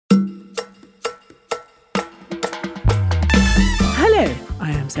I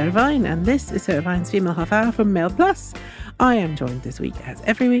am Sarah Vine, and this is Sarah Vine's Female Half Hour from Mail Plus. I am joined this week, as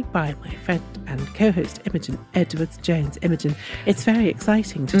every week, by my friend and co-host Imogen Edwards-Jones. Imogen, it's very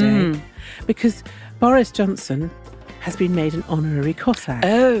exciting today because Boris Johnson has been made an honorary Cossack.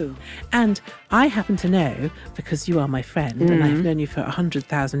 Oh. And I happen to know, because you are my friend and I've known you for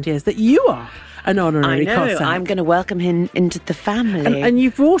 100,000 years, that you are an honorary Cossack. I'm going to welcome him into the family. And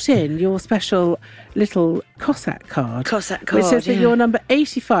you've brought in your special little Cossack card. Cossack card, which says that you're number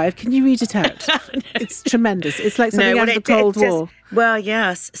 85. Can you read it out? It's tremendous. It's like something out of the Cold War. Well,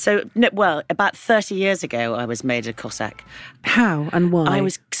 yes. So, about 30 years ago, I was made a Cossack. How and why? I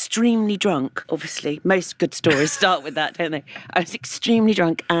was extremely drunk, obviously. Most good stories start with that, don't they? I was extremely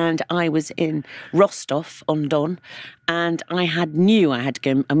drunk and I was in Rostov-on-Don and I knew I had to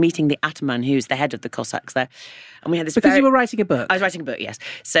go. I'm meeting the Ataman, who's the head of the Cossacks there. And we had this Because you were writing a book. I was writing a book, yes.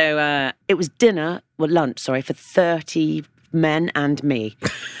 So it was lunch, for 30 men and me.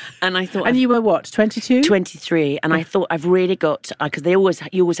 And I thought... And you were what, 22? 23. And I thought I've really got... Because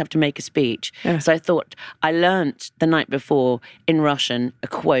you always have to make a speech. Yeah. So I thought I learnt the night before in Russian a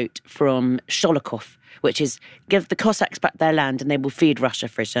quote from Sholokhov, which is, give the Cossacks back their land and they will feed Russia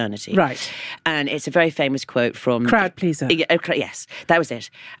for eternity. Right. And it's a very famous quote from... Crowd pleaser. Yes, that was it.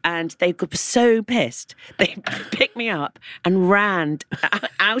 And they were so pissed. They picked me up and ran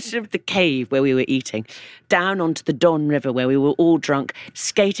out of the cave where we were eating, down onto the Don River where we were all drunk,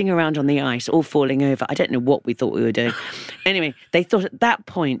 skating around on the ice, all falling over. I don't know what we thought we were doing. Anyway, they thought at that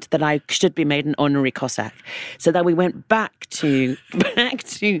point that I should be made an honorary Cossack. So then we went back to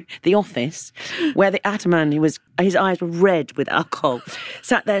the office where the Ataman, his eyes were red with alcohol,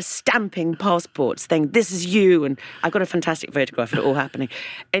 sat there stamping passports, saying, "This is you." And I got a fantastic photograph of it all happening.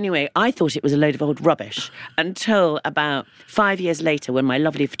 Anyway, I thought it was a load of old rubbish until about 5 years later when my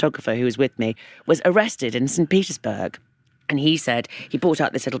lovely photographer who was with me was arrested in St. Petersburg. And he said, he brought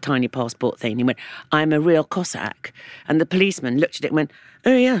out this little tiny passport thing. He went, "I'm a real Cossack." And the policeman looked at it and went,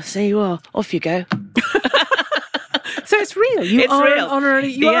 "Oh, yes, there you are. Off you go." So it's real. You It's are real. an honorary...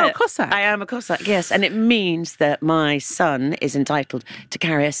 You are a Cossack. I am a Cossack, yes. And it means that my son is entitled to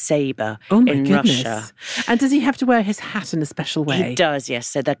carry a sabre in Russia. And does he have to wear his hat in a special way? He does, yes.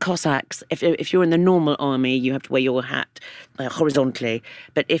 So the Cossacks, if you're in the normal army, you have to wear your hat horizontally.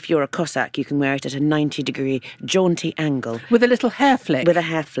 But if you're a Cossack, you can wear it at a 90-degree jaunty angle. With a little hair flick. With a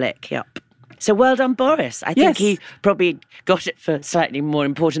hair flick, yep. So well done, Boris. I think he probably got it for slightly more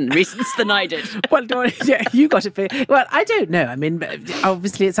important reasons than I did. Well, yeah, you got it for... Well, I don't know. I mean,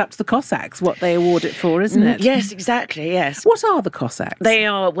 obviously it's up to the Cossacks what they award it for, isn't it? Yes, exactly, yes. What are the Cossacks?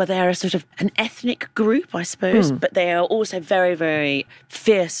 They're a sort of an ethnic group, I suppose, but they are also very, very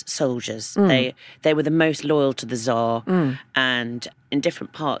fierce soldiers. They were the most loyal to the Tsar and in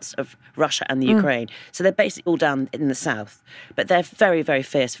different parts of Russia and the Ukraine. So they're basically all down in the south. But they're very, very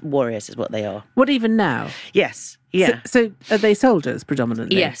fierce warriors is what they are. What, even now? Yes, yeah. So are they soldiers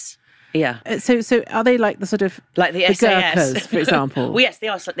predominantly? Yes. Yeah. So are they like the sort of... Like the SAS. Gurkhas, for example? Well, yes, they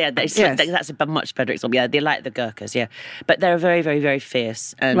are. That's a much better example. Yeah, they're like the Gurkhas, yeah. But they're very, very, very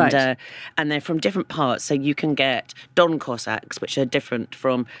fierce. And Right. And they're from different parts. So you can get Don Cossacks, which are different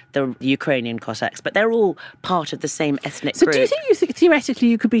from the Ukrainian Cossacks. But they're all part of the same ethnic So group. do you think theoretically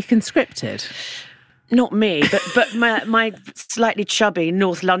you could be conscripted? Not me, but my slightly chubby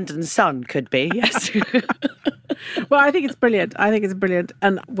North London son could be, yes. Well, I think it's brilliant.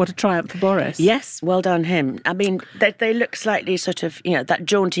 And what a triumph for Boris. Yes, well done him. I mean, they look slightly sort of, that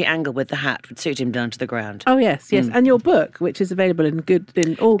jaunty angle with the hat would suit him down to the ground. Oh, yes. And your book, which is available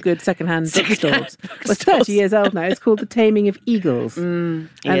in all good second-hand bookstores, was 30 years old now. It's called The Taming of Eagles. Yeah,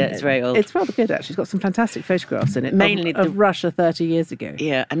 it's very old. It's rather good, actually. It's got some fantastic photographs in it Mainly of Russia 30 years ago.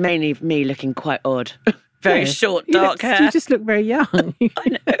 Yeah, and mainly me looking quite odd. Very short, dark hair. You just look very young. I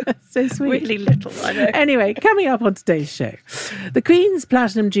know. So sweet. Really little, I know. Anyway, coming up on today's show, the Queen's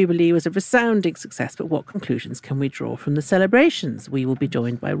Platinum Jubilee was a resounding success, but what conclusions can we draw from the celebrations? We will be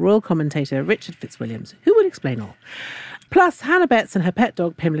joined by royal commentator Richard Fitzwilliams, who will explain all. Plus, Hannah Betts and her pet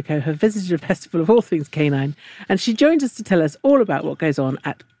dog Pimlico have visited a festival of all things canine, and she joins us to tell us all about what goes on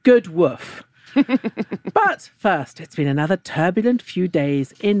at Good Woof. But first, it's been another turbulent few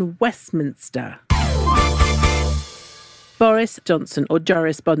days in Westminster. Boris Johnson, or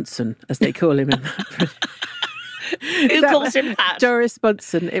Joris Bunsen, as they call him in Who calls him that? Joris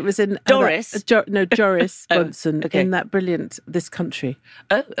Bunsen. It was in Doris? Joris Bunsen okay. in that brilliant This Country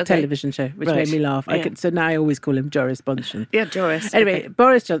okay. television show, which made me laugh. Yeah. So now I always call him Joris Bunsen. Yeah, Joris. Anyway, okay.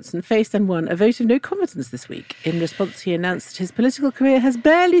 Boris Johnson faced and won a vote of no confidence this week. In response, he announced that his political career has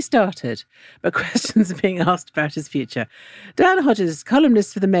barely started, but questions are being asked about his future. Dan Hodges,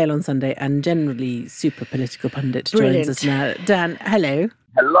 columnist for The Mail on Sunday and generally super political pundit, joins us now. Dan, hello.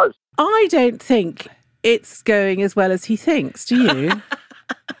 Hello. I don't think it's going as well as he thinks. Do you?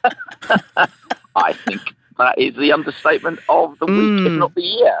 I think that is the understatement of the week, if not the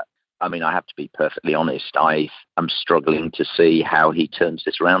year. I mean, I have to be perfectly honest. I am struggling to see how he turns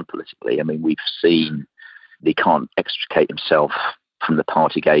this around politically. I mean, we've seen he can't extricate himself from the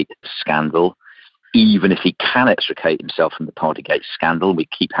Partygate scandal. Even if he can extricate himself from the Partygate scandal, we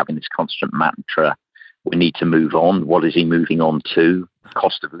keep having this constant mantra. We need to move on. What is he moving on to?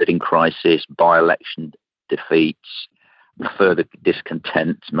 Cost of living crisis, by-election defeats, further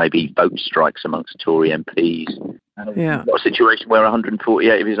discontent, maybe vote strikes amongst Tory MPs. Yeah. A situation where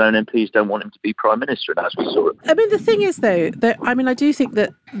 148 of his own MPs don't want him to be Prime Minister, and as we saw it. I mean, the thing is, though, that I do think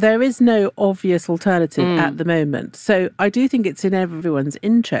that there is no obvious alternative at the moment. So I do think it's in everyone's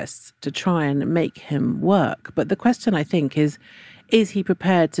interests to try and make him work. But the question, I think, is he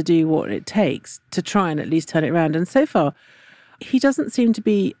prepared to do what it takes to try and at least turn it around? And so far, he doesn't seem to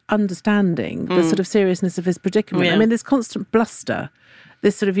be understanding the sort of seriousness of his predicament. Yeah. I mean, this constant bluster,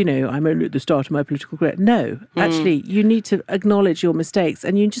 this sort of, I'm only at the start of my political career. No, actually, you need to acknowledge your mistakes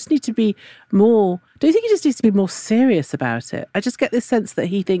and you just need to be more, don't you think he just needs to be more serious about it? I just get this sense that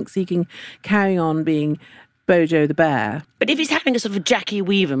he thinks he can carry on being Bojo the Bear. But if he's having a sort of Jackie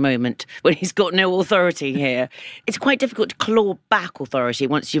Weaver moment when he's got no authority here, it's quite difficult to claw back authority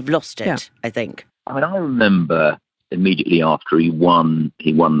once you've lost it, I think. I mean, I remember immediately after he won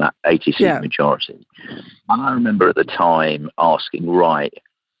that 80-seat majority. And I remember at the time asking, right,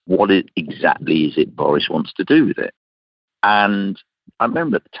 exactly is it Boris wants to do with it? And I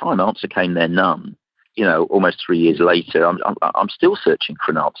remember at the time, answer came there none. Almost 3 years later, I'm still searching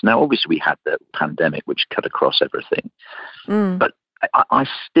for an answer. Now, obviously, we had the pandemic, which cut across everything. But I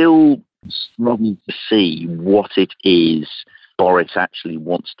still struggle to see what it is Boris actually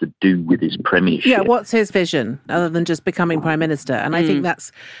wants to do with his premiership. Yeah, what's his vision other than just becoming Prime Minister? And I think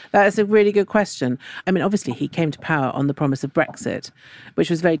that is a really good question. I mean, obviously, he came to power on the promise of Brexit, which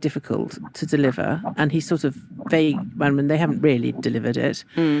was very difficult to deliver. And he they haven't really delivered it.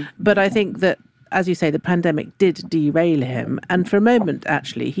 But I think that, as you say, the pandemic did derail him. And for a moment,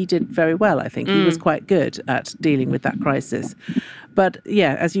 actually, he did very well, I think. He was quite good at dealing with that crisis. But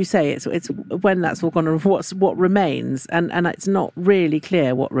yeah, as you say, it's when that's all gone on, what remains. And it's not really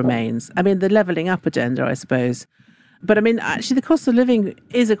clear what remains. I mean, the levelling up agenda, I suppose. But I mean, actually, the cost of living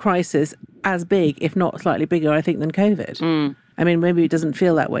is a crisis as big, if not slightly bigger, I think, than COVID. I mean, maybe it doesn't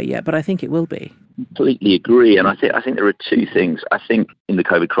feel that way yet, but I think it will be. Completely agree. And I think there are two things. I think in the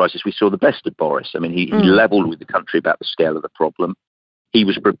COVID crisis, we saw the best of Boris. I mean, he levelled with the country about the scale of the problem. He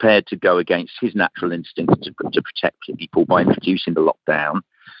was prepared to go against his natural instincts to protect people by introducing the lockdown.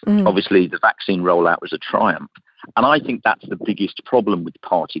 Obviously, the vaccine rollout was a triumph. And I think that's the biggest problem with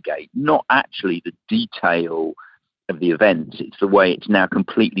Partygate, not actually the detail of the events. It's the way it's now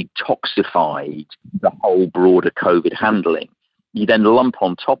completely toxified the whole broader COVID handling. You then lump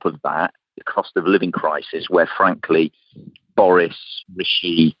on top of that the cost of living crisis, where, frankly, Boris,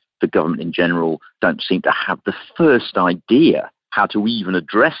 Rishi, the government in general, don't seem to have the first idea how to even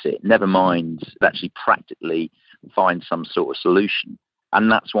address it, never mind actually practically find some sort of solution. And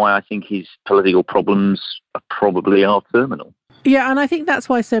that's why I think his political problems probably are terminal. Yeah, and I think that's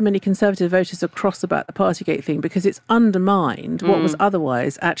why so many Conservative voters are cross about the Partygate thing, because it's undermined what was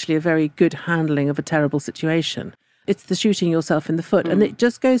otherwise actually a very good handling of a terrible situation. It's the shooting yourself in the foot. And it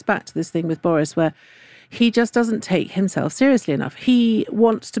just goes back to this thing with Boris where he just doesn't take himself seriously enough. He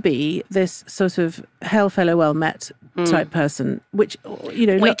wants to be this sort of hail fellow well met type person, which, he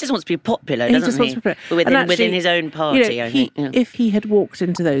just wants to be popular, doesn't he? Within his own party, I think. Yeah. If he had walked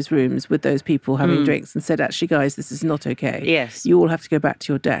into those rooms with those people having drinks and said, actually, guys, this is not okay. Yes. You all have to go back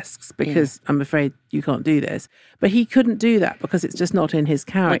to your desks because I'm afraid you can't do this. But he couldn't do that because it's just not in his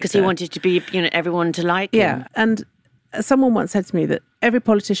character. Because he wanted to be, everyone to like him. Yeah, and someone once said to me that every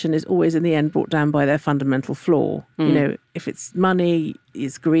politician is always in the end brought down by their fundamental flaw. If it's money,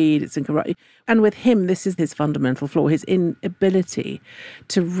 it's greed, it's incorruption. And with him, this is his fundamental flaw, his inability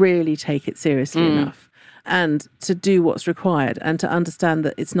to really take it seriously enough. and to do what's required and to understand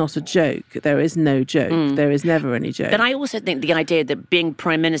that it's not a joke. There is no joke. There is never any joke. But I also think the idea that being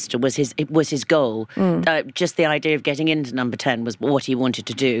Prime Minister was his goal. Just the idea of getting into number 10 was what he wanted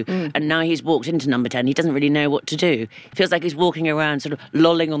to do. And now he's walked into number 10, he doesn't really know what to do. It feels like he's walking around sort of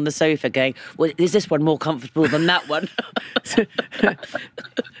lolling on the sofa going, well, is this one more comfortable than that one?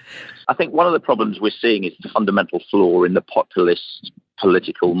 I think one of the problems we're seeing is the fundamental flaw in the populist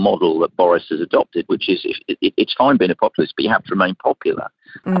political model that Boris has adopted, which is it's fine being a populist, but you have to remain popular.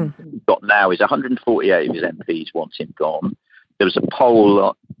 What we've got now is 148 of his MPs want him gone. There was a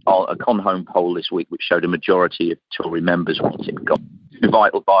poll, a Conhome poll this week, which showed a majority of Tory members want him gone. Two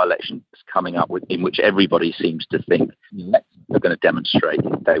vital by-elections coming up in which everybody seems to think they're going to demonstrate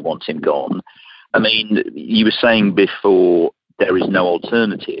that they want him gone. I mean, you were saying before there is no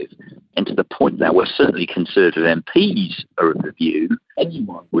alternative, and to the point now where certainly Conservative MPs are of the view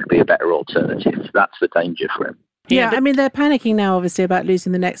anyone would be a better alternative. That's the danger for him. Yeah, I mean, they're panicking now, obviously, about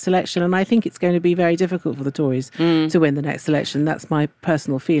losing the next election, and I think it's going to be very difficult for the Tories to win the next election. That's my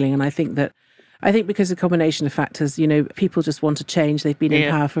personal feeling, and I think because of a combination of factors, people just want to change. They've been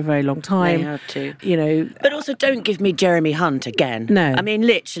in power for a very long time. They have to. But also, don't give me Jeremy Hunt again. No. I mean,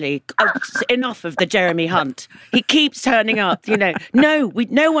 literally, enough of the Jeremy Hunt. He keeps turning up, No,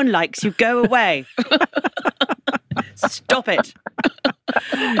 no one likes you. Go away. Stop it.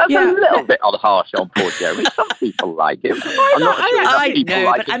 That's a little bit harsh on poor Jeremy. Some people like him. I'm not sure some people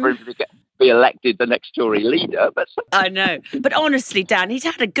like him for him to be elected the next Tory leader, but I know. But honestly, Dan, he's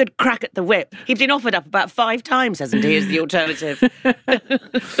had a good crack at the whip. He's been offered up about 5 times, hasn't he, as the alternative?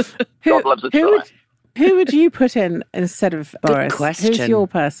 God loves a try. Who would you put in instead of Boris? Good question. Who's your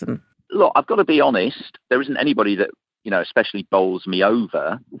person? Look, I've got to be honest. There isn't anybody that, especially bowls me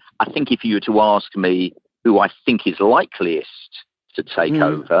over. I think if you were to ask me who I think is likeliest to take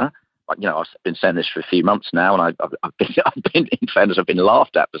over, I've been saying this for a few months now, and I've been, in fairness, I've been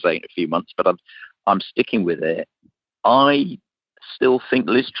laughed at for saying it a few months, but I'm sticking with it. I still think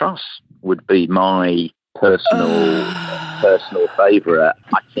Liz Truss would be my personal favourite.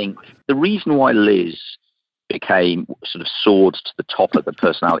 I think the reason why Liz became sort of soared to the top of the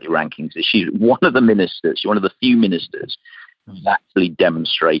personality rankings is she's one of the few ministers who's actually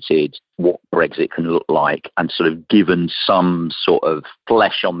demonstrated what Brexit can look like and sort of given some sort of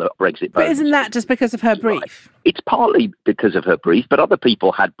flesh on the Brexit bones. But isn't that just because of her brief? It's partly because of her brief, but other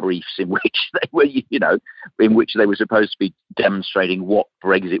people had briefs in which they were, in which they were supposed to be demonstrating what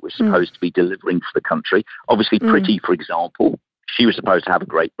Brexit was supposed to be delivering for the country. Obviously, Pretty, for example, she was supposed to have a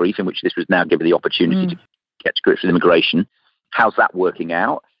great brief in which this was now given the opportunity to get to grips with immigration. How's that working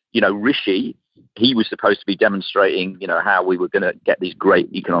out? Rishi, he was supposed to be demonstrating, how we were going to get these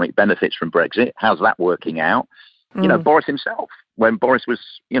great economic benefits from Brexit. How's that working out? Boris himself, when Boris was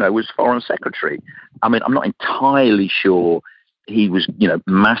Foreign Secretary. I mean, I'm not entirely sure he was,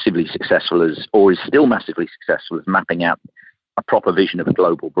 massively successful or is still massively successful as mapping out a proper vision of a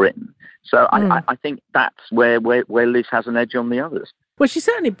global Britain. So I think that's where Liz has an edge on the others. Well, she's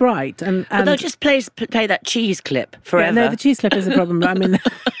certainly bright. And but they'll just play that cheese clip forever. Yeah, no, the cheese clip is a problem. I mean...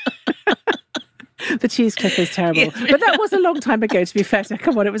 The cheese clip is terrible. But that was a long time ago, to be fair.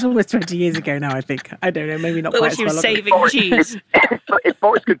 Come on, it was almost 20 years ago now, I think. I don't know, maybe not quite as well. She was saving cheese. If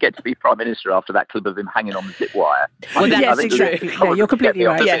Boris could get to be Prime Minister after that clip of him hanging on the zip wire. Yes, exactly. No, you're completely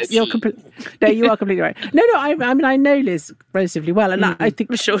right. Yes, you are completely right. No, I mean, I know Liz relatively well, and I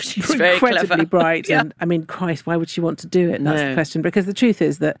think I'm sure she's very incredibly clever. bright. Yeah. And I mean, Christ, why would she want to do it? That's the question. Because the truth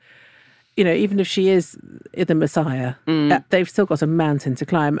is that, even if she is the Messiah, they've still got a mountain to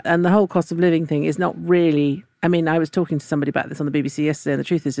climb. And the whole cost of living thing is not really... I mean, I was talking to somebody about this on the BBC yesterday, and the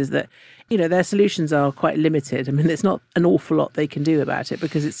truth is that, their solutions are quite limited. I mean, it's not an awful lot they can do about it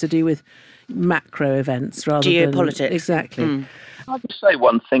because it's to do with macro events rather than... Geopolitics. Exactly. I'll just say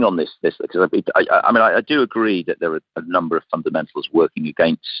one thing on this because I do agree that there are a number of fundamentals working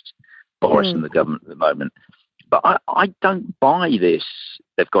against Boris and the government at the moment. But I don't buy this.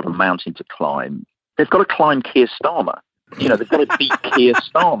 They've got a mountain to climb. They've got to climb Keir Starmer. They've got to beat Keir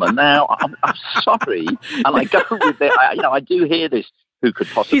Starmer. Now, I'm sorry, and I go with it. I do hear this. Who could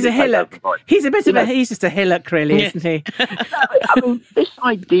possibly? He's a hillock. He's a bit of he's just a hillock, really, isn't he? I mean, this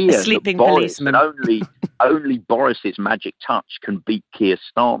idea sleeping that Boris policeman. And only Boris's magic touch can beat Keir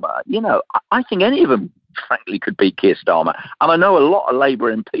Starmer. I think any of them, frankly, could beat Keir Starmer. And I know a lot of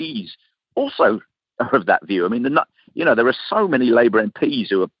Labour MPs also are of that view. I mean, there are so many Labour MPs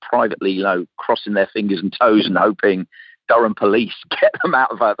who are privately, crossing their fingers and toes and hoping Durham police get them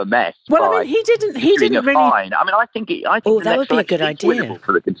out of the mess. Well, I mean, he didn't really. Fine. I mean, I think that would be a good idea winnable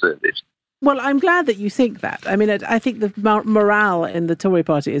for the Conservatives. Well, I'm glad that you think that. I mean, I think the morale in the Tory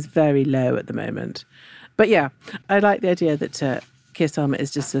party is very low at the moment. But yeah, I like the idea that Keir Starmer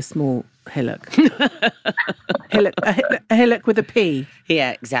is just a small hillock. A hillock with a P.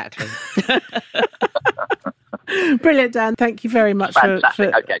 Yeah, exactly. Brilliant, Dan. Thank you very much for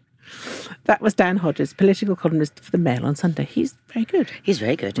Okay. That was Dan Hodges, political columnist for The Mail on Sunday. He's very good. He's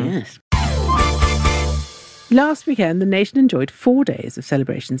very good, yes. Last weekend, the nation enjoyed 4 days of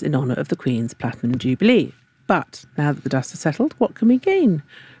celebrations in honour of the Queen's Platinum Jubilee. But now that the dust has settled, what can we glean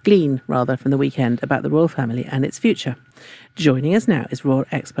from the weekend about the royal family and its future? Joining us now is royal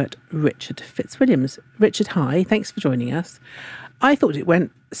expert Richard Fitzwilliams. Richard, hi. Thanks for joining us. I thought it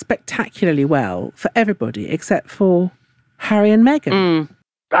went spectacularly well for everybody except for Harry and Meghan.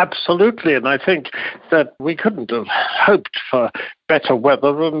 Absolutely, and I think that we couldn't have hoped for better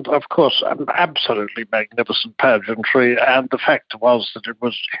weather and, of course, an absolutely magnificent pageantry, and the fact was that it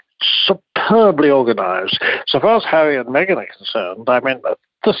was superbly organised. So far as Harry and Meghan are concerned, I mean, at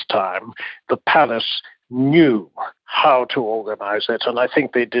this time, the palace knew how to organise it, and I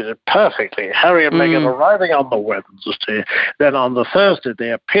think they did it perfectly. Harry and Meghan arriving on the Wednesday, then on the Thursday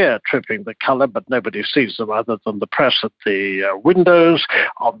they appear tripping the colour, but nobody sees them other than the press at the windows.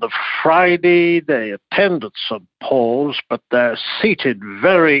 On the Friday they attend at St Paul's, but they're seated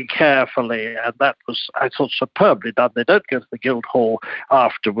very carefully, and that was, I thought, superbly done. They don't go to the Guildhall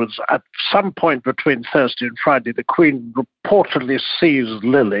afterwards. At some point between Thursday and Friday, the Queen reportedly sees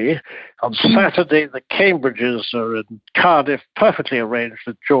Lily. On Saturday, the Cambridges are in Cardiff, perfectly arranged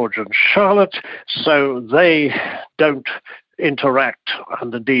with George and Charlotte, so they don't interact.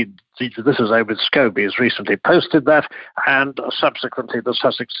 And indeed, this is David Scobie has recently posted that, and subsequently the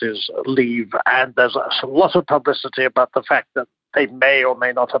Sussexes leave, and there's a lot of publicity about the fact that they may or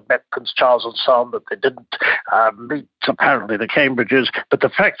may not have met Prince Charles and so on, that they didn't meet, apparently, the Cambridges. But the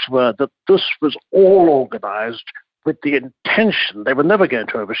facts were that this was all organised with the intention, they were never going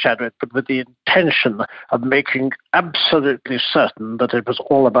to overshadow it, but with the intention of making absolutely certain that it was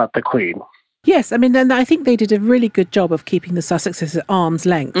all about the Queen. Yes, I mean, then I think they did a really good job of keeping the Sussexes at arm's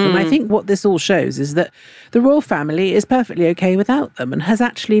length. And I think what this all shows is that the royal family is perfectly okay without them and has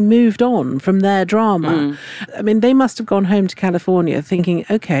actually moved on from their drama. I mean, they must have gone home to California thinking,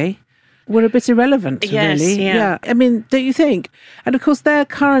 okay, we're a bit irrelevant, really. Yeah. I mean, don't you think? And of course, their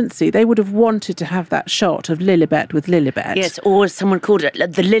currency, they would have wanted to have that shot of Lilibet with Lilibet. Yes, or as someone called it,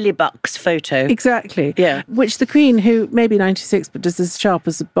 the Lilybucks photo. Exactly. Yeah. Which the Queen, who may be 96 but is as sharp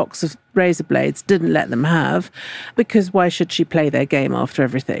as a box of razor blades, didn't let them have, because why should she play their game after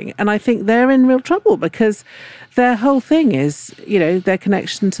everything? And I think they're in real trouble because their whole thing is, you know, their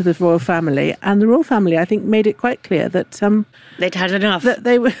connection to the royal family, and the royal family, I think, made it quite clear that they'd had enough. That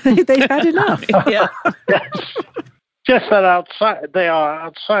they'd had enough. Yeah. Yes, they're outside. They are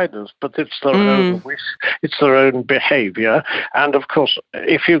outsiders, but it's their own wish, it's their own behaviour. And of course,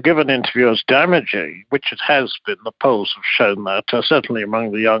 if you give an interview as damaging, which it has been, the polls have shown that, certainly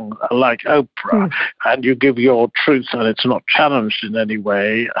among the young, like Oprah, and you give your truth and it's not challenged in any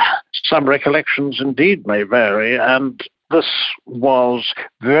way, some recollections indeed may vary. And this was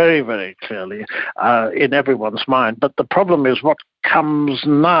very, very clearly in everyone's mind. But the problem is what comes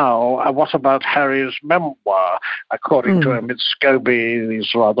now. What about Harry's memoir? According to Emmett Scobie,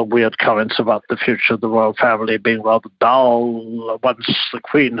 these rather weird comments about the future of the royal family being rather dull once the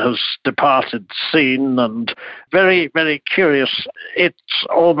Queen has departed scene, and very, very curious. It's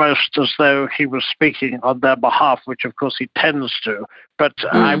almost as though he was speaking on their behalf, which of course he tends to. But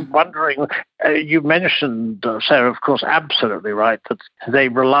I'm wondering, you mentioned, Sarah, of course, absolutely right, that they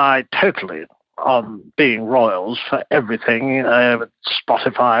rely totally on being royals for everything, with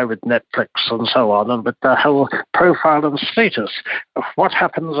Spotify, with Netflix and so on, and with their whole profile and status. What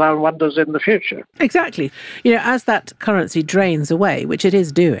happens, I wonder, in the future? Exactly. You know, as that currency drains away, which it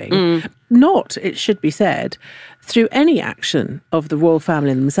is doing, not, it should be said, through any action of the royal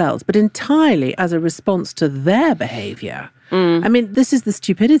family themselves, but entirely as a response to their behaviour. I mean, this is the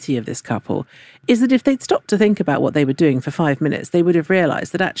stupidity of this couple, is that if they'd stopped to think about what they were doing for 5 minutes, they would have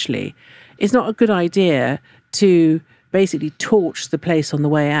realised that actually it's not a good idea to basically torch the place on the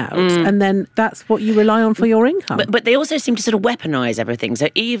way out, and then that's what you rely on for your income. But they also seem to sort of weaponise everything. So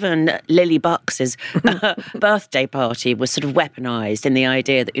even Lily Bucks's birthday party was sort of weaponised in the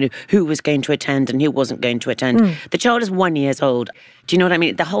idea that, you know, who was going to attend and who wasn't going to attend. The child is 1 year old. Do you know what I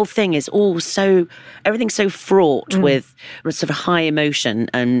mean? The whole thing is all so, everything's so fraught with sort of high emotion,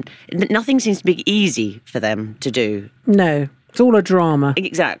 and nothing seems to be easy for them to do. No. It's all a drama.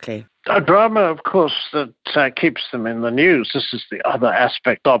 Exactly. A drama, of course, that keeps them in the news. This is the other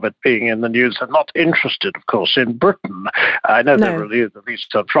aspect of it, being in the news. They're not interested, of course, in Britain. I know they're really the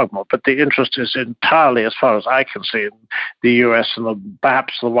least on Frogmore, but the interest is entirely, as far as I can see, in the US and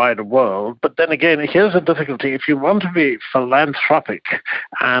perhaps the wider world. But then again, here's a difficulty. If you want to be philanthropic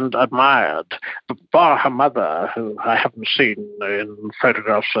and admired, bar her mother, who I haven't seen in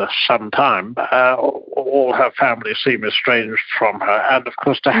photographs for some time, all her family seem estranged from her. And, of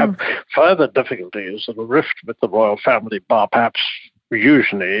course, to have further difficulties of a rift with the royal family, bar perhaps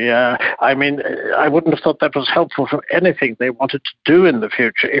usually. I mean, I wouldn't have thought that was helpful for anything they wanted to do in the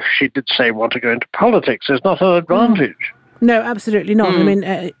future. If she did say want to go into politics, there's not an advantage. No, absolutely not. I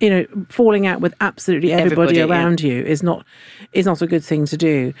mean, falling out with absolutely everybody around you is not a good thing to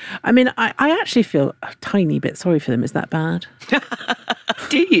do. I mean, I actually feel a tiny bit sorry for them. Is that bad?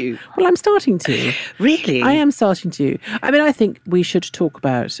 Do you? Well, I'm starting to. Really? I am starting to. I mean, I think we should talk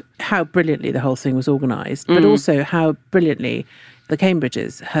about how brilliantly the whole thing was organised, but also how brilliantly the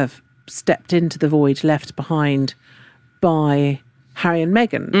Cambridges have stepped into the void left behind by Harry and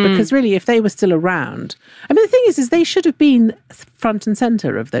Meghan, because really, if they were still around, I mean, the thing is they should have been front and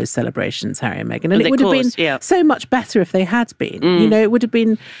centre of those celebrations, Harry and Meghan, and it would have been so much better if they had been. You know, it would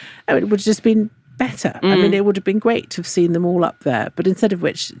have just been better. I mean, it would have been great to have seen them all up there, but instead of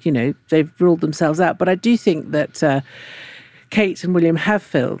which, you know, they've ruled themselves out. But I do think that Kate and William have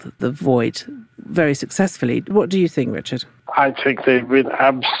filled the void very successfully. What do you think, Richard? I think they've been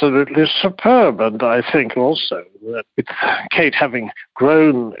absolutely superb, and I think also that with Kate having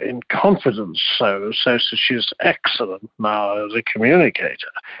grown in confidence so she's excellent now as a communicator,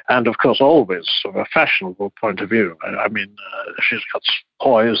 and of course always from a fashionable point of view. I mean, she's got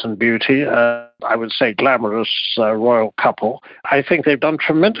poise and beauty. I would say glamorous royal couple. I think they've done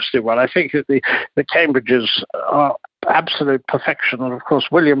tremendously well. I think that the Cambridges are absolute perfection. And of course,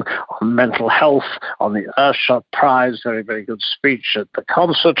 William on mental health, on the Earthshot Prize, very, very good speech at the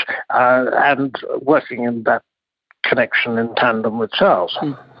concert, and working in that connection in tandem with Charles.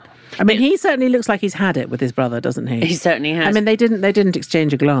 I mean, he certainly looks like he's had it with his brother, doesn't he? He certainly has. I mean, they didn't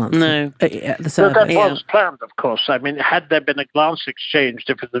exchange a glance. No. At the service. But that was planned, of course. I mean, had there been a glance exchanged,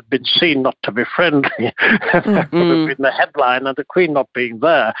 if it had been seen not to be friendly, that would have been the headline, and the Queen not being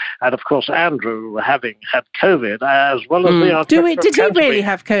there, and of course Andrew having had COVID, as well as the Archbishop. Did he really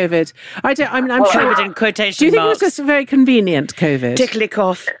have COVID? I'm sure. COVID in quotation Do you think marks. it was just a very convenient COVID? Tickly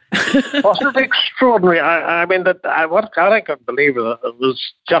cough. Wasn't it extraordinary? I mean, what I couldn't believe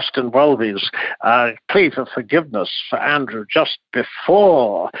was Justin Welby's plea for forgiveness for Andrew just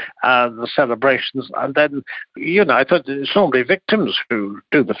before the celebrations. And then, you know, I thought it's normally victims who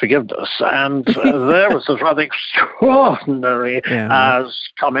do the forgiveness. And there was this rather extraordinary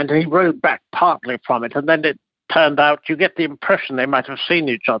comment. He rode back partly from it. And then it turned out, you get the impression they might have seen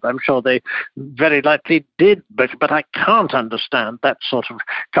each other. I'm sure they very likely did, but I can't understand that sort of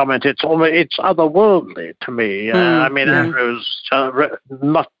comment. It's otherworldly to me. I mean, Andrew's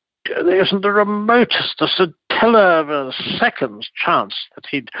not. There isn't the remotest, a scintilla of a second's chance that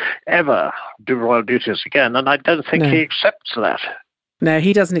he'd ever do royal duties again, and I don't think he accepts that. No,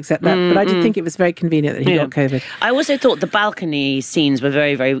 he doesn't accept that, but I did think it was very convenient that he got COVID. I also thought the balcony scenes were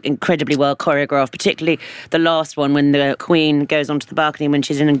very, very incredibly well choreographed, particularly the last one when the Queen goes onto the balcony when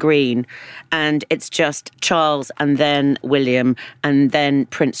she's in a green, and it's just Charles and then William and then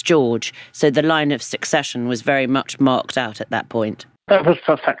Prince George. So the line of succession was very much marked out at that point. That was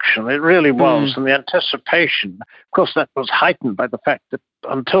perfection. It really was. And the anticipation, of course, that was heightened by the fact that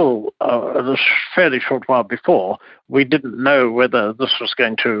until a fairly short while before, we didn't know whether this was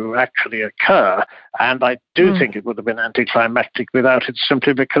going to actually occur. And I do think it would have been anticlimactic without it,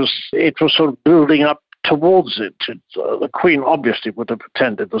 simply because it was sort of building up towards it. The Queen obviously would have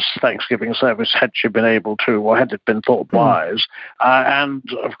attended this Thanksgiving service had she been able to, or had it been thought wise. And,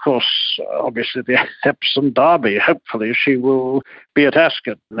 of course, obviously the Epsom Derby. Hopefully she will be at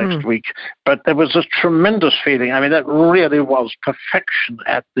Ascot next week. But there was a tremendous feeling. I mean, that really was perfection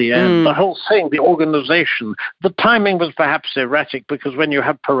at the end. The whole thing, the organisation, the timing was perhaps erratic, because when you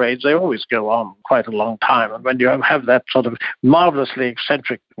have parades, they always go on quite a long time. And when you have that sort of marvellously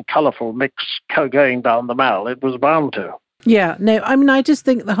eccentric and colourful mix going down the Mall, it was bound to. Yeah, no, I mean, I just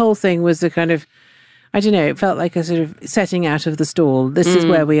think the whole thing was a kind of, I don't know, it felt like a sort of setting out of the stall. This is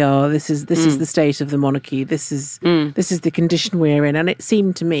where we are. This is the state of the monarchy. This is the condition we're in. And it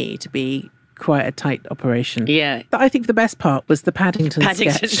seemed to me to be quite a tight operation. Yeah. But I think the best part was the Paddington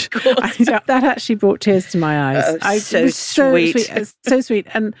sketch. That actually brought tears to my eyes. Oh, so sweet. So sweet.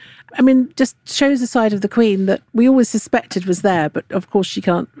 And I mean, just shows a side of the Queen that we always suspected was there, but of course she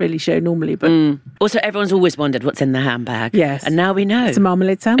can't really show normally. But also, everyone's always wondered what's in the handbag. Yes. And now we know. It's a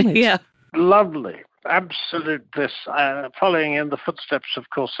marmalade sandwich. Yeah. Lovely. Absolute bliss. Following in the footsteps,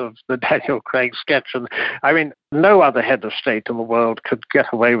 of course, of the Daniel Craig sketch. And I mean, no other head of state in the world could get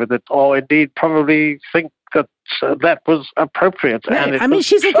away with it, or indeed probably think that that was appropriate. No, and I mean,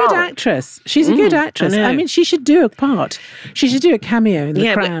 she's a good actress. She's a good actress. I mean, she should do a part. She should do a cameo in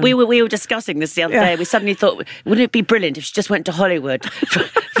The Crown. We were discussing this the other day. We suddenly thought, wouldn't it be brilliant if she just went to Hollywood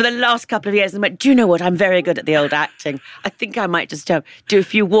for the last couple of years and went, do you know what? I'm very good at the old acting. I think I might just do a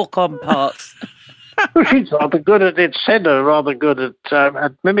few walk-on parts. She's rather good at it. Senna rather good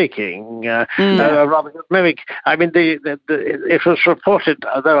at mimicking. Rather good mimic. I mean, it was reported,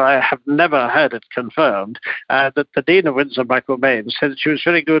 although I have never heard it confirmed, that the Dean of Windsor, Michael Maine, said that she was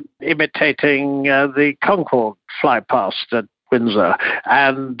very good imitating the Concorde fly past at Windsor.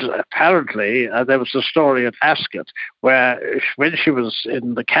 And apparently there was a story at Ascot where when she was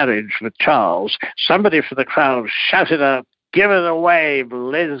in the carriage with Charles, somebody from the crowd shouted out, "Give it a wave,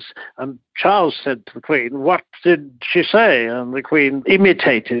 Liz." And Charles said to the Queen, "What did she say?" And the Queen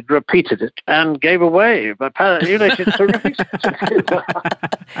repeated it, and gave a wave. Apparently, she's terrific.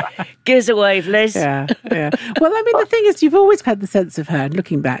 Give us a wave, Liz. Yeah. Well, I mean, the thing is, you've always had the sense of her, and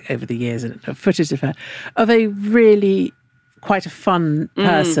looking back over the years and footage of her, of a really quite a fun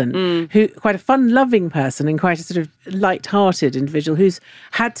person, quite a fun-loving person, and quite a sort of light-hearted individual who's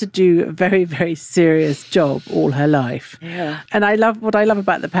had to do a very, very serious job all her life. Yeah. And what I love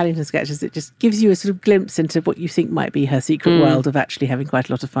about the Paddington sketch is it just gives you a sort of glimpse into what you think might be her secret world of actually having quite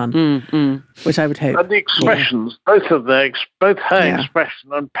a lot of fun, which I would hope. And the expressions, both her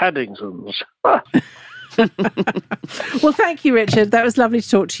expression and Paddington's. Well, thank you, Richard. That was lovely to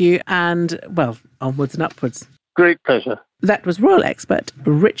talk to you, and, well, onwards and upwards. Great pleasure. That was royal expert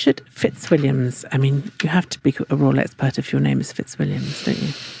Richard Fitzwilliams. I mean, you have to be a royal expert if your name is Fitzwilliams, don't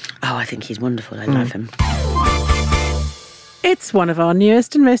you? Oh, I think he's wonderful. I love him. It's one of our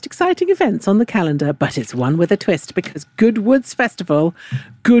newest and most exciting events on the calendar, but it's one with a twist because Goodwood's Festival,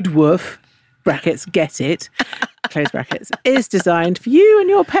 Goodwoof, brackets, get it, close brackets, is designed for you and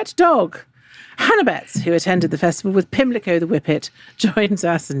your pet dog. Hannah Betts, who attended the festival with Pimlico the Whippet, joins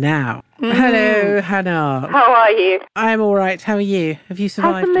us now. Hello, Hannah. How are you? I'm all right. How are you? Have you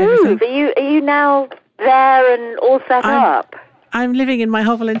survived How's the move? everything? Are you now there and all set up? I'm living in my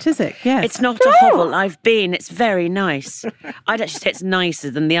hovel in Chiswick, yes. It's not a hovel. I've been. It's very nice. I'd actually say it's nicer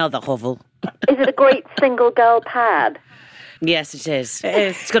than the other hovel. Is it a great single girl pad? Yes, it is. It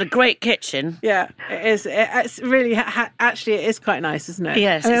is. It's got a great kitchen. Yeah, it is. It's really, actually, it is quite nice, isn't it?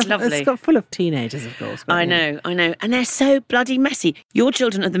 Yes, it's lovely. It's got full of teenagers, of course. I know. And they're so bloody messy. Your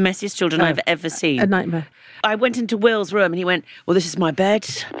children are the messiest children I've ever seen. A nightmare. I went into Will's room and he went, "Well, this is my bed.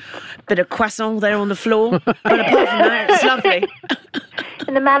 Bit of croissant there on the floor. But apart from that, it's lovely."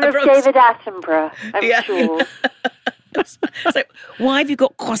 In the manner of David Attenborough, I'm sure. So, why have you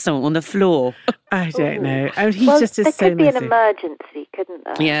got croissant on the floor? I don't know. I mean, he just is there so could be messy. an emergency, couldn't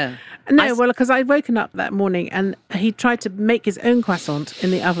there? Yeah. No, well, because I'd woken up that morning and he tried to make his own croissant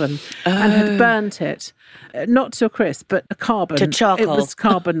in the oven and had burnt it. Not to a crisp, but a carbon. To charcoal. It was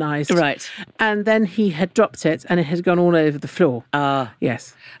carbonised. Right. And then he had dropped it and it had gone all over the floor. Ah.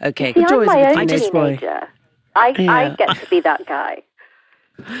 Yes. Okay. See, The joys I'm of my a own teenage boy. teenager. I get to be that guy.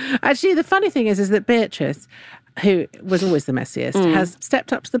 Actually, the funny thing is that Beatrice, who was always the messiest, has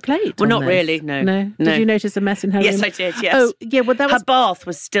stepped up to the plate. Well, on not this. really, no. No? Did you notice a mess in her Yes, room? I did, yes. Oh, yeah, well, that was... Her bath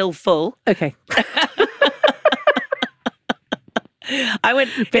was still full. Okay. I went,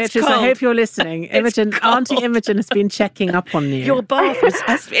 Beatrice, I hope you're listening. Imogen, Auntie Imogen has been checking up on you. Your bath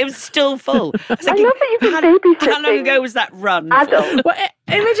was still full. I was I thinking, love that you've been babysitting. how long ago was that run? Adult. Well,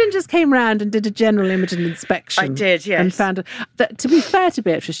 Imogen just came round and did a general Imogen inspection. I did, yes. And found that, to be fair to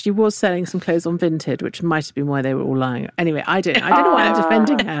Beatrice, she was selling some clothes on Vinted, which might have been why they were all lying. Anyway, I don't know why I'm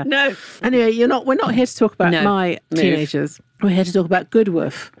defending her. No. Anyway, we're not here to talk about my teenagers. We're here to talk about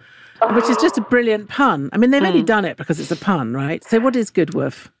Goodwoof, which is just a brilliant pun. I mean, they've only done it because it's a pun, right? So what is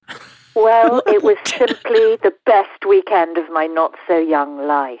Goodwoof? Well, it was simply the best weekend of my not-so-young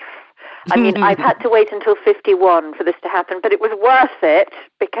life. I mean, I've had to wait until 51 for this to happen, but it was worth it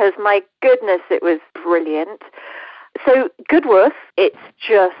because, my goodness, it was brilliant. So, Goodwoof, it's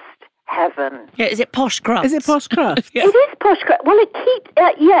just heaven. Yeah, is it posh craft? Is it posh craft? Yeah. It is posh craft. Well, it keeps...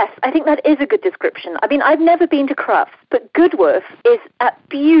 yes, I think that is a good description. I mean, I've never been to Crufts, but Goodwoof is at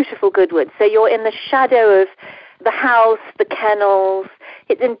beautiful Goodwood. So you're in the shadow of the house, the kennels.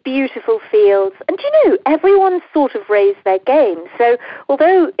 It's in beautiful fields. And everyone sort of raised their game. So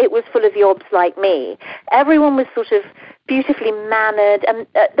although it was full of yobs like me, everyone was sort of beautifully mannered, and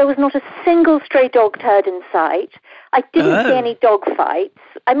there was not a single stray dog turd in sight. I didn't see any dog fights.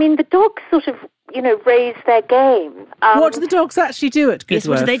 I mean, the dogs sort of, raised their game. What do the dogs actually do at Goodworth? Yes,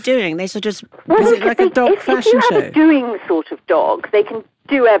 what are they doing? They sort of... Is it like a dog fashion if you show? have a doing sort of dog, they can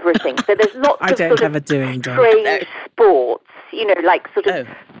do everything. So there's lots I of don't sort have of a doing dog. strange sports, like sort of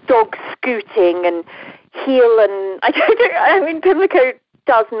dog scooting and heel and... I mean, Pimlico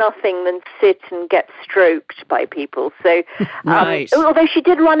does nothing than sit and get stroked by people. So, right. Although she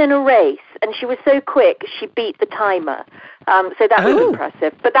did run in a race, and she was so quick, she beat the timer. So that was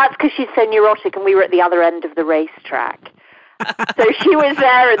impressive. But that's because she's so neurotic, and we were at the other end of the racetrack. So she was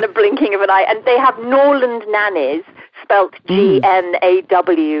there in the blinking of an eye. And they have Norland nannies, spelt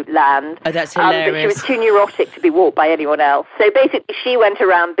GNAW land. Oh, that's But she hilarious. was too neurotic to be walked by anyone else. So basically she went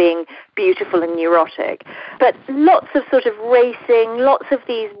around being beautiful and neurotic. But lots of sort of racing, lots of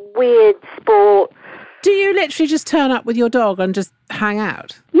these weird sports. Do you literally just turn up with your dog and just hang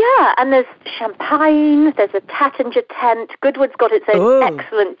out? Yeah, and there's champagne, there's a Tattinger tent. Goodwood's got its own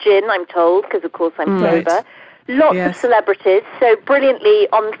excellent gin, I'm told, because of course I'm sober. Lots of celebrities. So brilliantly,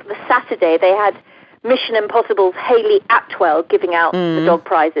 on the Saturday, they had Mission Impossible's Hayley Atwell giving out the dog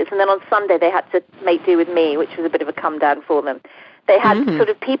prizes. And then on Sunday, they had to make do with me, which was a bit of a come down for them. They had sort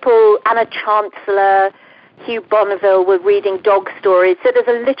of people, Anna Chancellor, Hugh Bonneville were reading dog stories. So there's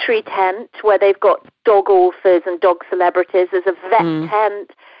a literary tent where they've got dog authors and dog celebrities. There's a vet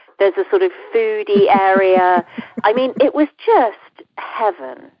tent. There's a sort of foodie area. I mean, it was just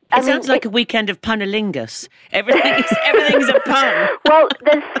heaven. It sounds like a weekend of punnilingus. Everything's a pun. Well,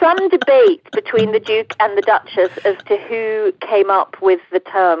 there's some debate between the Duke and the Duchess as to who came up with the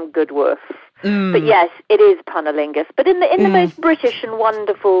term Goodworth. But yes, it is punnilingus, but in the most British and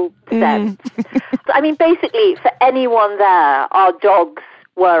wonderful sense. I mean, basically, for anyone there, our dogs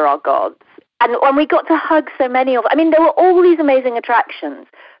were our gods. And when we got to hug so many of... I mean, there were all these amazing attractions,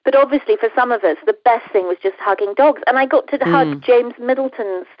 but obviously for some of us, the best thing was just hugging dogs. And I got to hug James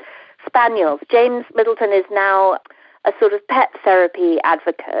Middleton's spaniels. James Middleton is now a sort of pet therapy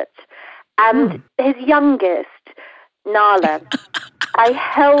advocate. And his youngest, Nala, I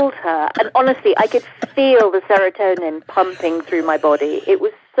held her, and honestly, I could feel the serotonin pumping through my body. It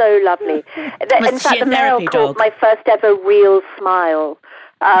was so lovely. In fact, the Mail called my first ever real smile.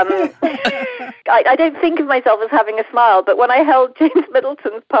 I don't think of myself as having a smile, but when I held James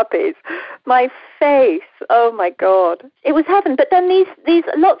Middleton's puppies, my face, oh my God, it was heaven. But then these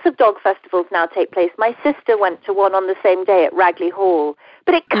lots of dog festivals now take place. My sister went to one on the same day at Ragley Hall,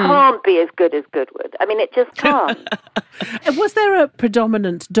 but it can't be as good as Goodwood. I mean, it just can't. Was there a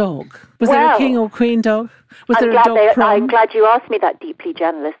predominant dog? Was there a king or queen dog? Was there a dog prom? I'm glad you asked me that deeply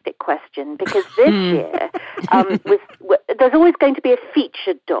journalistic question, because this year there's always going to be a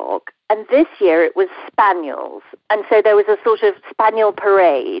featured dog, and this year it was spaniels, and so there was a sort of spaniel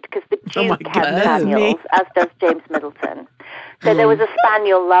parade because the Duke had spaniels, as does James Middleton. So there was a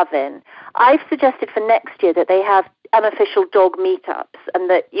spaniel love-in. I've suggested for next year that they have unofficial dog meetups, and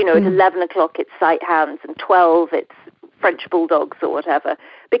that at 11 o'clock it's sight hounds and 12 it's French bulldogs or whatever,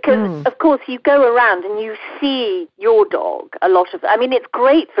 because of course you go around and you see your dog a lot of. I mean, it's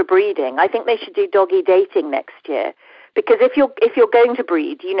great for breeding. I think they should do doggy dating next year, because if you're going to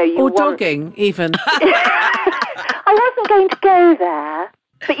breed, you want dogging even. I wasn't going to go there,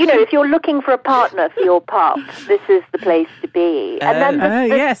 but if you're looking for a partner for your pup, this is the place to be. And then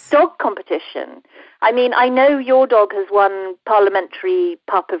the dog competition. I mean, I know your dog has won Parliamentary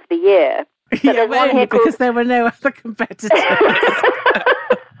Pup of the Year. Yeah, because there were no other competitors.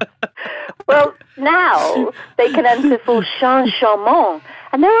 Well, now they can enter for Chien Charmant,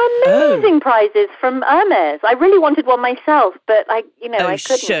 and there are amazing prizes from Hermes. I really wanted one myself, but I couldn't.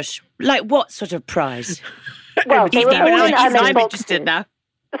 Shush! Like what sort of prize? Well, they were all in Hermes I'm boxes. interested now.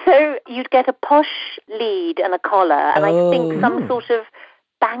 So you'd get a posh lead and a collar, and I think some sort of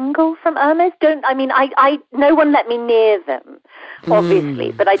bangle from Hermes. I no one let me near them,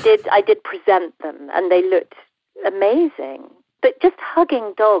 obviously, but I did present them, and they looked amazing. But just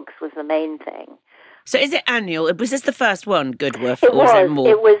hugging dogs was the main thing. So is it annual? Was this the first one, Goodworth? It or was there more?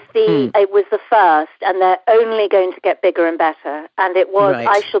 It was the first, and they're only going to get bigger and better. And it was. Right.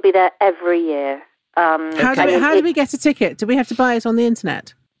 I shall be there every year. How do we get a ticket? Do we have to buy it on the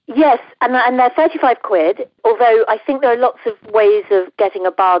internet? Yes, and they're £35, although I think there are lots of ways of getting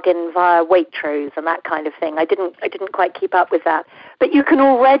a bargain via Waitrose and that kind of thing. I didn't quite keep up with that. But you can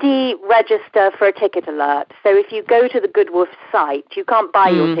already register for a ticket alert. So if you go to the Goodworth site, you can't buy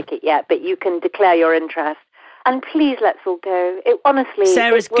your ticket yet, but you can declare your interest. And please, let's all go. Honestly,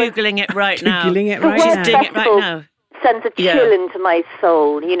 Sarah's Googling it right now. Googling it right She's now. doing it right now. Sends a chill into my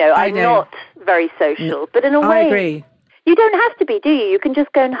soul. You know, I'm not very social, but in a way, I agree. You don't have to be, do you? You can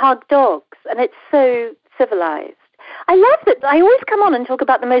just go and hug dogs, and it's so civilized. I love that. I always come on and talk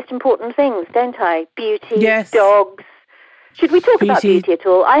about the most important things, don't I? Beauty, yes. dogs. Should we talk about beauty at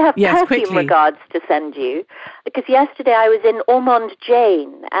all? I have perfume regards to send you, because yesterday I was in Ormond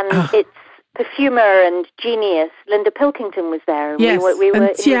Jane, and its perfumer and genius, Linda Pilkington, was there, and we were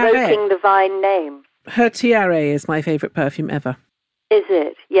invoking the Vine name. Her tiare is my favourite perfume ever. Is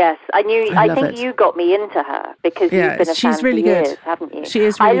it? Yes. I think you got me into her because you've been a fan for years, haven't you? She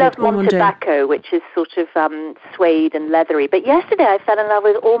is really good. I love Ormond Tobacco, which is sort of suede and leathery. But yesterday I fell in love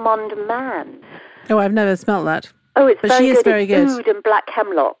with Ormond Man. Oh, I've never smelt that. Oh, it's very good. Very good. Oud and black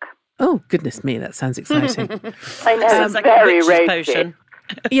hemlock. Oh, goodness me, that sounds exciting. I know. Sounds like very a witch's potion.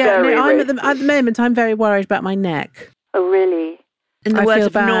 Yeah, at the moment I'm very worried about my neck. Oh, really? In the words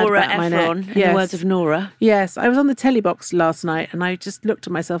of Nora Ephron. In the words of Nora. Yes, I was on the telly box last night and I just looked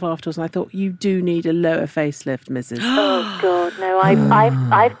at myself afterwards and I thought, you do need a lower facelift, Mrs. Oh, God, no.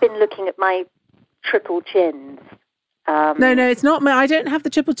 I've been looking at my triple chins. No, it's not. I don't have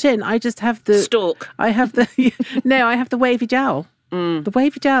the triple chin. I just have the... Stalk. I have the... No, I have the wavy jowl. The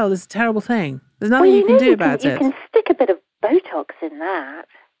wavy jowl is a terrible thing. There's nothing you can do about it. You can stick a bit of Botox in that.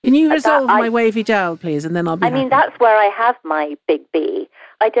 Can you resolve my wavy jowl, please, and then I'll be happy. That's where I have my big B.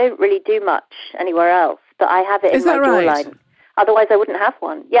 I don't really do much anywhere else, but I have it in my jawline. Right? Otherwise, I wouldn't have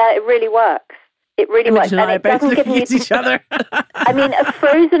one. Yeah, it really works. It really works. And it doesn't give you... each other. I mean, a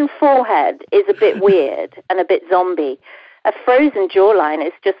frozen forehead is a bit weird and a bit zombie. A frozen jawline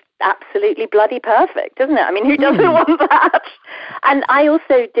is just absolutely bloody perfect, isn't it? I mean, who doesn't want that? And I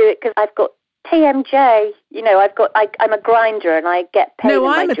also do it because I've got TMJ, you know, I'm a grinder and I get pain in my jaw. No,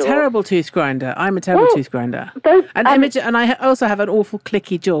 I'm a terrible tooth grinder. Tooth grinder. And I also have an awful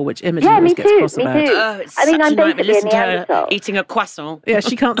clicky jaw, which Imogen always gets cross about. Me too. Oh, it's such a nightmare. Listen to her eating a croissant. Yeah,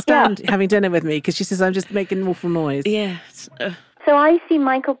 she can't stand having dinner with me because she says I'm just making an awful noise. Yeah. So I see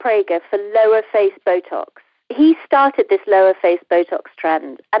Michael Prager for lower face Botox. He started this lower face Botox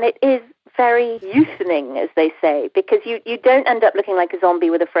trend, and it is very youthening, as they say, because you don't end up looking like a zombie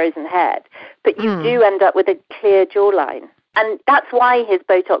with a frozen head, but you do end up with a clear jawline. And that's why his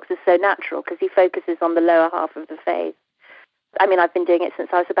Botox is so natural, because he focuses on the lower half of the face. I mean, I've been doing it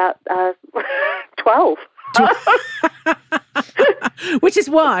since I was about 12. Which is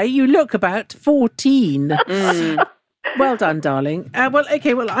why you look about 14. Well done, darling.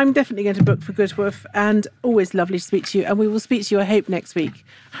 I'm definitely going to book for Goodwoof, and always lovely to speak to you. And we will speak to you, I hope, next week,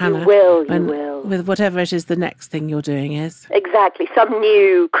 Hannah. You will. With whatever it is the next thing you're doing is. Exactly. Some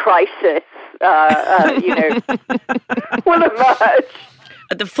new crisis, will emerge.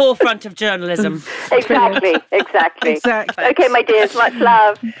 At the forefront of journalism. Exactly. Okay, my dears, much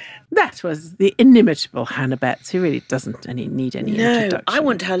love. That was the inimitable Hannah Betts, who really doesn't need any introduction. I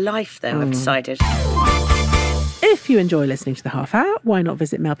want her life, though, I've decided. If you enjoy listening to The Half Hour, why not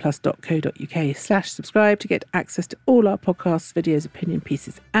visit mailplus.co.uk/subscribe to get access to all our podcasts, videos, opinion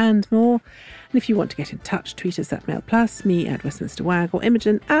pieces and more. And if you want to get in touch, tweet us at mailplus, me at Westminster Wag, or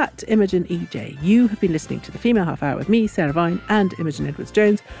Imogen at Imogen EJ. You have been listening to The Female Half Hour with me, Sarah Vine, and Imogen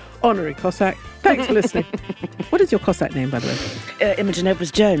Edwards-Jones, honorary Cossack. Thanks for listening. What is your Cossack name, by the way? Imogen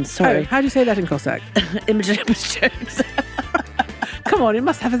Edwards-Jones, sorry. Oh, how do you say that in Cossack? Imogen Edwards-Jones. Come on, it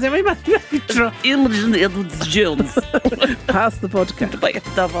must have we must be Imogen Edwards-Jones. Pass the vodka.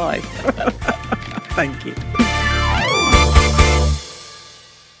 Давай. Thank you.